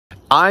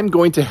I'm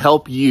going to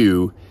help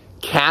you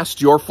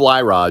cast your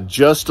fly rod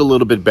just a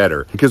little bit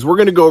better, because we're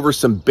going to go over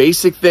some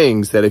basic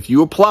things that if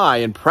you apply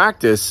and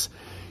practice,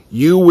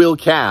 you will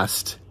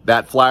cast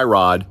that fly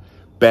rod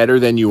better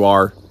than you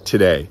are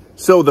today.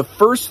 So the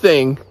first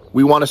thing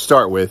we want to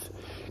start with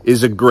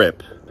is a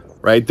grip,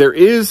 right? There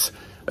is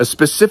a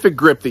specific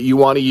grip that you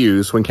want to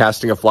use when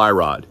casting a fly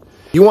rod.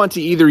 You want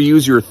to either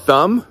use your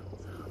thumb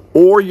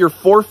or your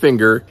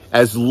forefinger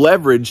as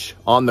leverage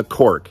on the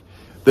cork.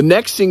 The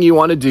next thing you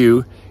want to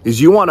do is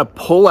you want to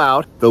pull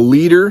out the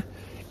leader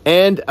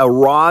and a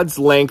rod's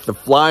length of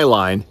fly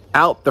line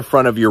out the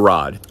front of your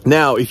rod.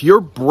 Now, if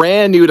you're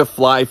brand new to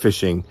fly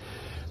fishing,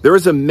 there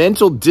is a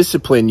mental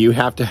discipline you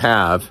have to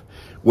have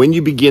when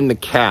you begin the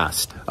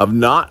cast of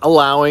not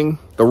allowing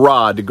the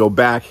rod to go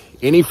back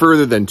any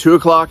further than 2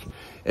 o'clock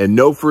and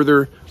no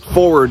further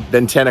forward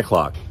than 10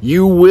 o'clock.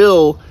 You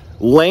will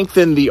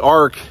lengthen the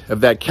arc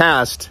of that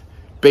cast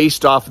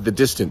based off of the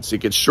distance. It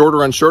gets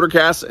shorter on shorter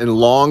casts and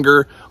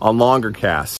longer on longer casts.